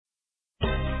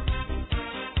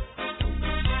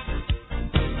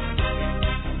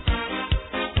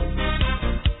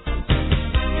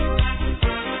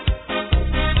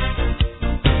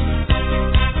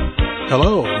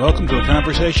Hello, and welcome to a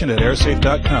conversation at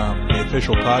airsafe.com, the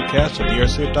official podcast of the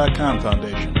airsafe.com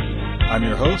Foundation. I'm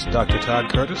your host, Dr.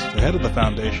 Todd Curtis, the head of the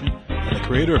foundation and the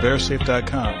creator of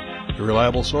airsafe.com, a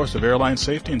reliable source of airline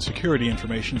safety and security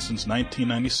information since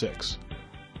 1996.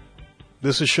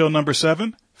 This is show number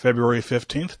 7, February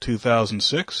 15th,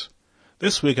 2006.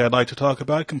 This week I'd like to talk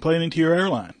about complaining to your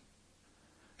airline.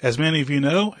 As many of you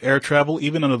know, air travel,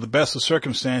 even under the best of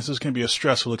circumstances, can be a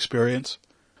stressful experience.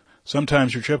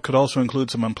 Sometimes your trip could also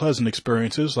include some unpleasant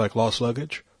experiences like lost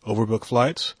luggage, overbooked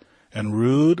flights, and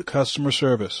rude customer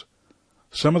service.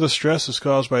 Some of the stress is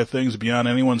caused by things beyond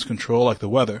anyone's control like the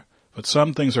weather, but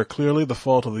some things are clearly the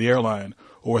fault of the airline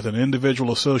or with an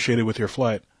individual associated with your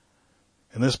flight.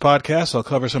 In this podcast, I'll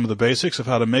cover some of the basics of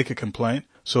how to make a complaint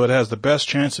so it has the best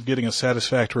chance of getting a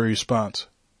satisfactory response.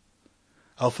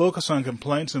 I'll focus on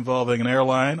complaints involving an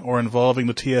airline or involving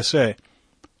the TSA.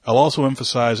 I'll also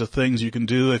emphasize the things you can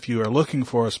do if you are looking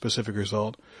for a specific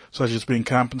result, such as being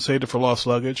compensated for lost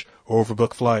luggage or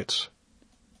overbooked flights.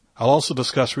 I'll also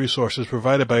discuss resources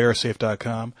provided by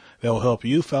airsafe.com that will help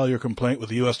you file your complaint with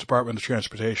the U.S. Department of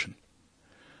Transportation.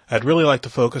 I'd really like to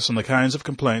focus on the kinds of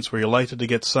complaints where you're likely to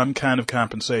get some kind of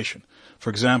compensation. For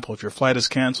example, if your flight is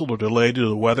canceled or delayed due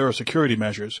to weather or security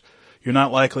measures, you're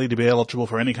not likely to be eligible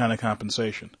for any kind of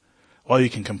compensation. While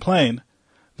you can complain,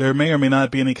 there may or may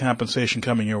not be any compensation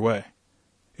coming your way.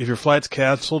 If your flight's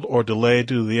canceled or delayed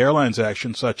due to the airline's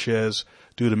action, such as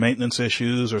due to maintenance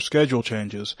issues or schedule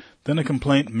changes, then a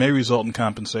complaint may result in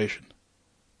compensation.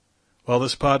 While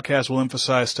this podcast will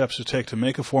emphasize steps to take to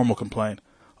make a formal complaint,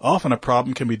 often a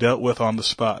problem can be dealt with on the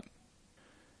spot.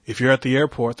 If you're at the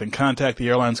airport, then contact the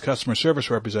airline's customer service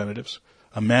representatives,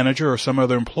 a manager or some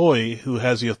other employee who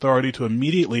has the authority to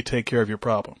immediately take care of your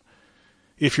problem.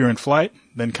 If you're in flight,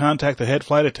 then contact the head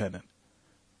flight attendant.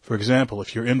 For example,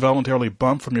 if you're involuntarily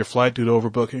bumped from your flight due to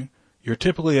overbooking, you're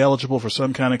typically eligible for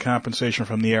some kind of compensation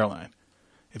from the airline.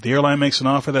 If the airline makes an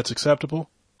offer that's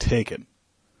acceptable, take it.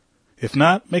 If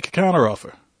not, make a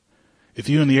counteroffer. If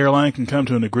you and the airline can come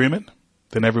to an agreement,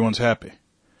 then everyone's happy.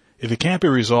 If it can't be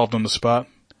resolved on the spot,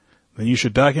 then you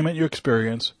should document your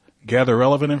experience, gather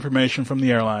relevant information from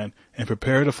the airline, and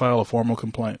prepare to file a formal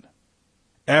complaint.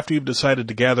 After you've decided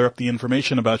to gather up the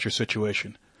information about your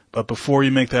situation, but before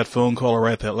you make that phone call or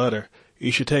write that letter,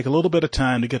 you should take a little bit of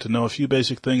time to get to know a few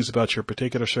basic things about your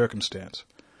particular circumstance.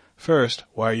 First,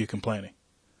 why are you complaining?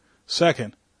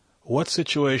 Second, what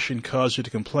situation caused you to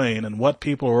complain and what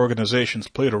people or organizations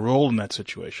played a role in that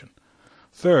situation?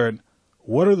 Third,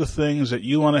 what are the things that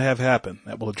you want to have happen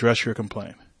that will address your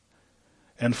complaint?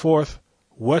 And fourth,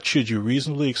 what should you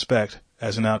reasonably expect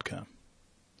as an outcome?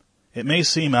 It may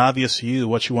seem obvious to you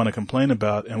what you want to complain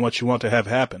about and what you want to have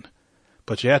happen,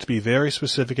 but you have to be very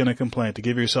specific in a complaint to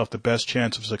give yourself the best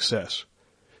chance of success.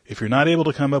 If you're not able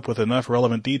to come up with enough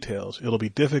relevant details, it'll be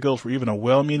difficult for even a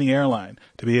well-meaning airline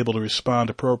to be able to respond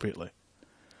appropriately.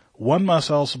 One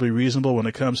must also be reasonable when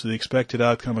it comes to the expected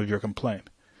outcome of your complaint.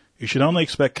 You should only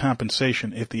expect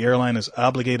compensation if the airline is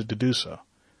obligated to do so.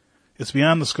 It's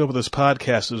beyond the scope of this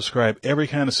podcast to describe every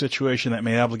kind of situation that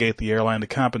may obligate the airline to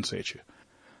compensate you.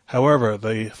 However,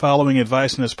 the following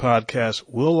advice in this podcast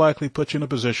will likely put you in a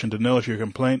position to know if your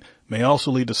complaint may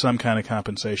also lead to some kind of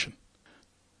compensation.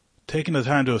 Taking the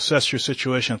time to assess your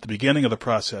situation at the beginning of the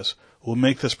process will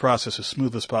make this process as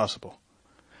smooth as possible.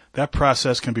 That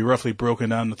process can be roughly broken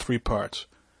down into 3 parts.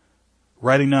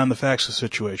 Writing down the facts of the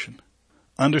situation,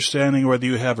 understanding whether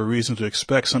you have a reason to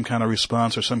expect some kind of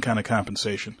response or some kind of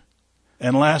compensation,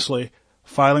 and lastly,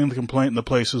 filing the complaint in the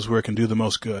places where it can do the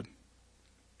most good.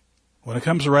 When it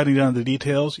comes to writing down the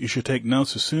details, you should take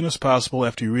notes as soon as possible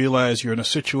after you realize you're in a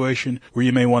situation where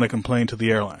you may want to complain to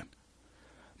the airline.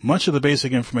 Much of the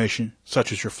basic information,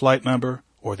 such as your flight number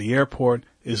or the airport,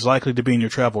 is likely to be in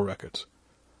your travel records.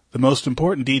 The most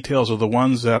important details are the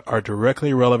ones that are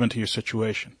directly relevant to your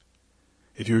situation.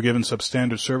 If you were given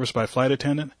substandard service by a flight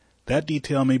attendant, that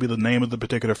detail may be the name of the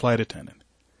particular flight attendant.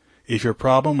 If your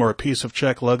problem were a piece of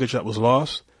checked luggage that was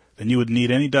lost, then you would need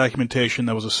any documentation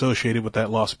that was associated with that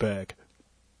lost bag.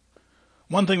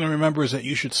 One thing to remember is that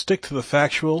you should stick to the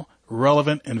factual,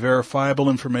 relevant, and verifiable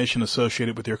information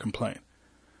associated with your complaint.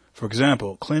 For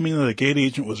example, claiming that a gate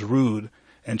agent was rude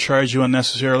and charged you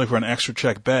unnecessarily for an extra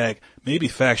checked bag may be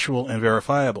factual and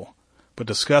verifiable, but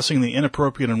discussing the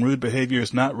inappropriate and rude behavior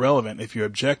is not relevant if your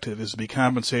objective is to be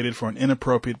compensated for an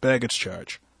inappropriate baggage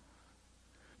charge.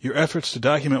 Your efforts to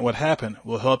document what happened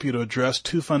will help you to address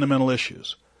 2 fundamental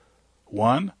issues.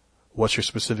 1, what's your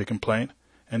specific complaint?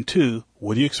 And 2,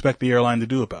 what do you expect the airline to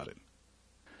do about it?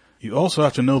 You also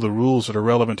have to know the rules that are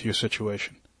relevant to your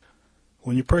situation.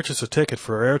 When you purchase a ticket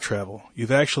for air travel,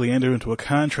 you've actually entered into a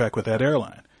contract with that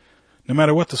airline. No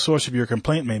matter what the source of your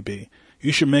complaint may be,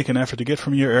 you should make an effort to get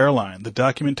from your airline the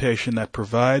documentation that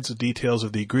provides the details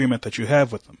of the agreement that you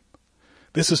have with them.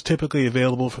 This is typically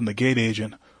available from the gate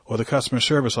agent or the customer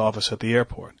service office at the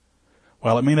airport.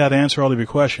 While it may not answer all of your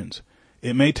questions,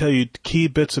 it may tell you key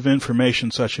bits of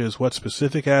information such as what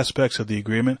specific aspects of the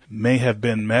agreement may have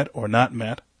been met or not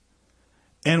met,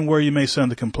 and where you may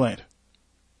send the complaint.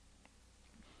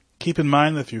 Keep in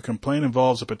mind that if your complaint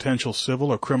involves a potential civil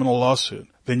or criminal lawsuit,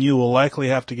 then you will likely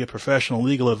have to get professional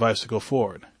legal advice to go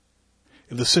forward.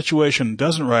 If the situation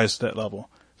doesn't rise to that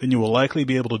level, then you will likely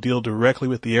be able to deal directly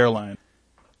with the airline.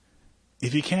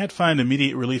 If you can't find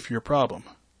immediate relief for your problem,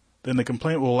 then the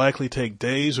complaint will likely take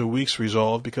days or weeks to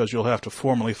resolve because you'll have to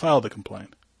formally file the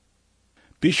complaint.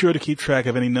 Be sure to keep track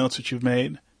of any notes that you've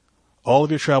made, all of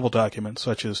your travel documents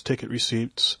such as ticket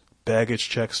receipts, baggage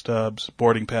check stubs,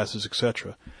 boarding passes,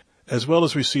 etc., as well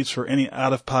as receipts for any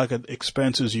out-of-pocket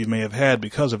expenses you may have had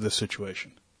because of this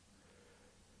situation.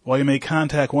 While you may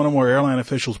contact one or more airline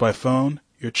officials by phone,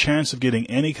 your chance of getting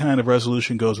any kind of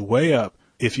resolution goes way up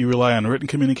if you rely on written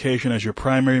communication as your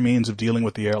primary means of dealing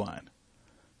with the airline.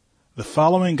 The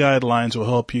following guidelines will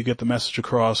help you get the message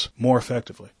across more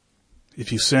effectively.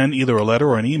 If you send either a letter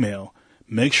or an email,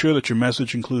 make sure that your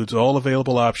message includes all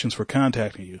available options for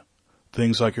contacting you.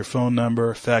 Things like your phone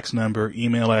number, fax number,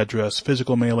 email address,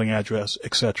 physical mailing address,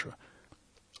 etc.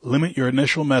 Limit your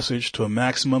initial message to a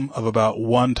maximum of about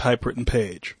one typewritten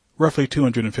page, roughly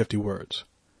 250 words.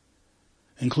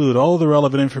 Include all of the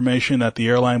relevant information that the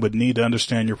airline would need to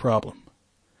understand your problem.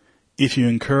 If you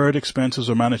incurred expenses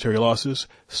or monetary losses,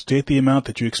 state the amount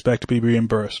that you expect to be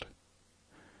reimbursed.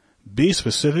 Be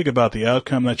specific about the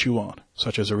outcome that you want,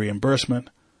 such as a reimbursement,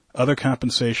 other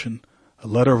compensation, a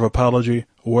letter of apology,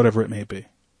 or whatever it may be.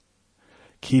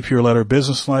 Keep your letter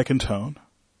businesslike in tone.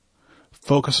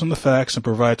 Focus on the facts and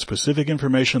provide specific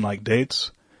information like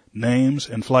dates, names,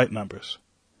 and flight numbers.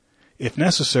 If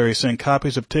necessary, send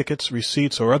copies of tickets,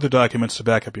 receipts, or other documents to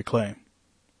back up your claim.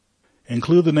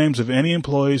 Include the names of any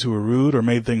employees who were rude or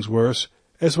made things worse,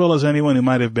 as well as anyone who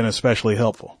might have been especially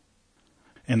helpful.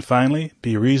 And finally,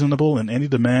 be reasonable in any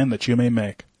demand that you may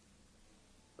make.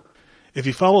 If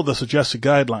you follow the suggested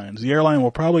guidelines, the airline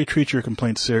will probably treat your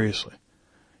complaint seriously.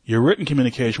 Your written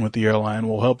communication with the airline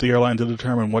will help the airline to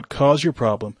determine what caused your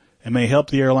problem and may help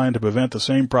the airline to prevent the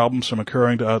same problems from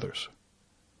occurring to others.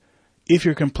 If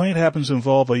your complaint happens to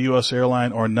involve a U.S.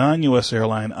 airline or non-U.S.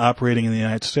 airline operating in the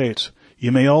United States,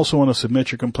 you may also want to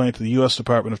submit your complaint to the U.S.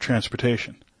 Department of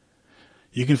Transportation.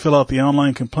 You can fill out the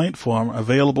online complaint form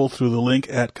available through the link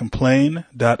at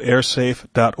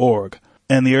complain.airsafe.org,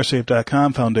 and the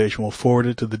airsafe.com Foundation will forward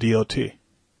it to the DOT.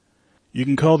 You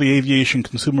can call the Aviation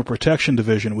Consumer Protection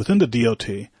Division within the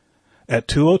DOT at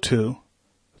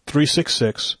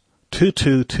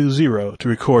 202-366-2220 to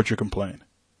record your complaint.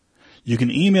 You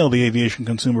can email the Aviation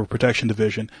Consumer Protection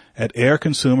Division at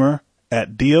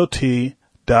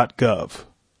airconsumer@dot.gov.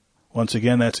 Once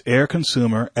again, that's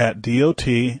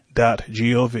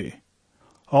airconsumer@dot.gov.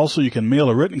 Also, you can mail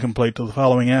a written complaint to the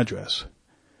following address: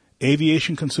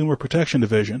 Aviation Consumer Protection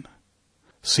Division,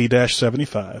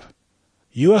 C-75,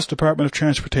 U.S. Department of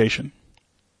Transportation,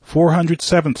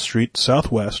 407th Street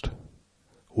Southwest,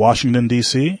 Washington,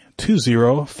 D.C.,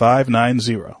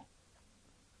 20590.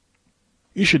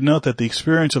 You should note that the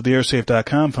experience of the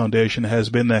airsafe.com Foundation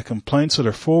has been that complaints that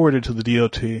are forwarded to the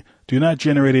DOT do not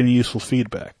generate any useful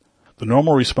feedback. The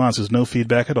normal response is no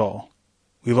feedback at all.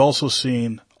 We've also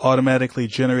seen automatically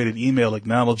generated email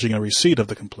acknowledging a receipt of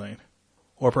the complaint,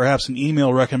 or perhaps an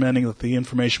email recommending that the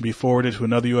information be forwarded to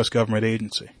another U.S. government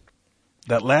agency.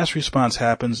 That last response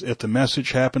happens if the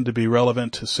message happened to be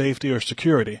relevant to safety or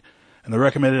security, and the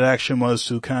recommended action was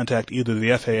to contact either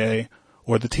the FAA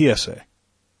or the TSA.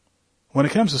 When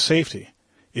it comes to safety,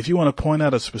 if you want to point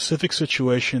out a specific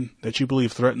situation that you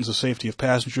believe threatens the safety of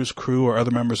passengers, crew, or other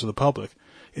members of the public,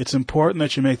 it's important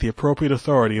that you make the appropriate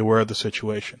authority aware of the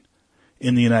situation.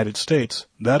 In the United States,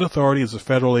 that authority is the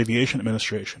Federal Aviation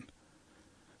Administration.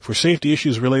 For safety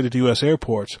issues related to U.S.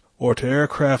 airports, or to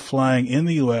aircraft flying in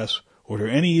the U.S., or to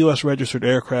any U.S. registered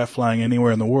aircraft flying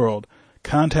anywhere in the world,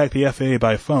 contact the FAA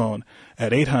by phone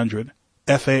at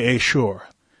 800-FAA-SURE.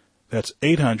 That's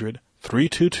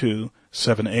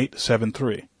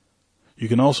 800-322-7873. You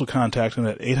can also contact them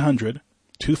at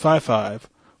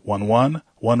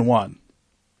 800-255-1111.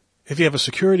 If you have a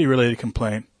security-related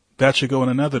complaint, that should go in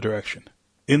another direction.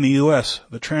 In the U.S.,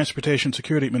 the Transportation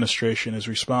Security Administration is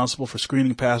responsible for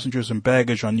screening passengers and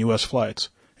baggage on U.S. flights,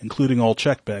 including all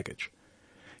checked baggage.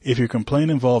 If your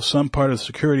complaint involves some part of the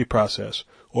security process,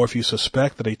 or if you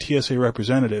suspect that a TSA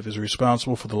representative is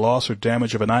responsible for the loss or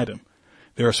damage of an item,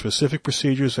 there are specific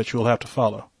procedures that you will have to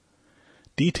follow.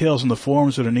 Details on the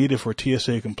forms that are needed for a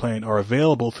TSA complaint are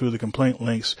available through the complaint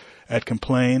links at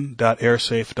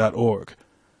complain.airsafe.org.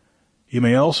 You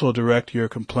may also direct your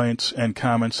complaints and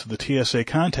comments to the TSA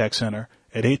Contact Center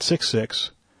at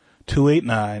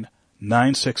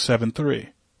 866-289-9673,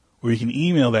 or you can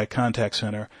email that contact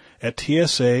center at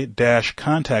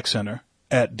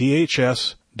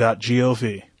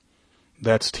tsa-contactcenter@dhs.gov.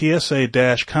 That's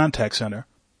TSA-contactcenter,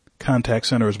 contact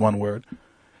center is one word,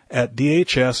 at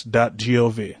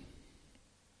dhs.gov.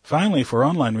 Finally, for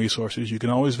online resources, you can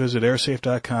always visit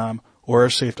airsafe.com or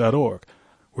airsafe.org,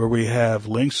 where we have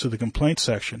links to the complaints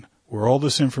section, where all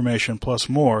this information plus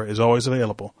more is always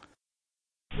available.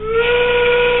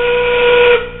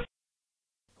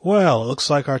 Well, it looks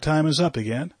like our time is up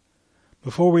again.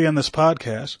 Before we end this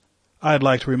podcast, I'd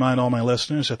like to remind all my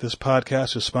listeners that this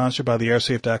podcast is sponsored by the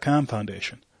airsafe.com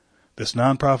Foundation. This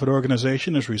nonprofit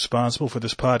organization is responsible for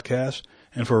this podcast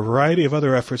and for a variety of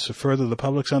other efforts to further the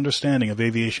public's understanding of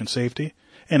aviation safety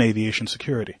and aviation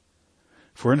security.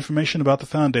 For information about the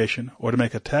Foundation or to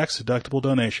make a tax-deductible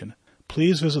donation,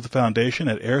 please visit the Foundation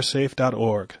at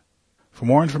airsafe.org. For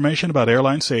more information about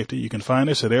airline safety, you can find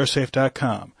us at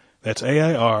airsafe.com. That's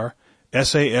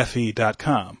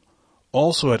AIRSAFE.com.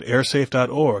 Also at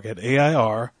airsafe.org at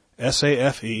AIRSAFE.org.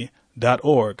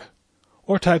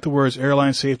 Or type the words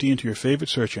airline safety into your favorite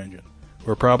search engine.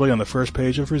 We're probably on the first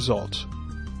page of results.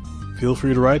 Feel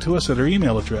free to write to us at our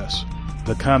email address,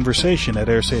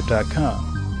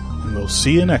 theconversation@airsafe.com. And we'll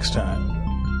see you next time.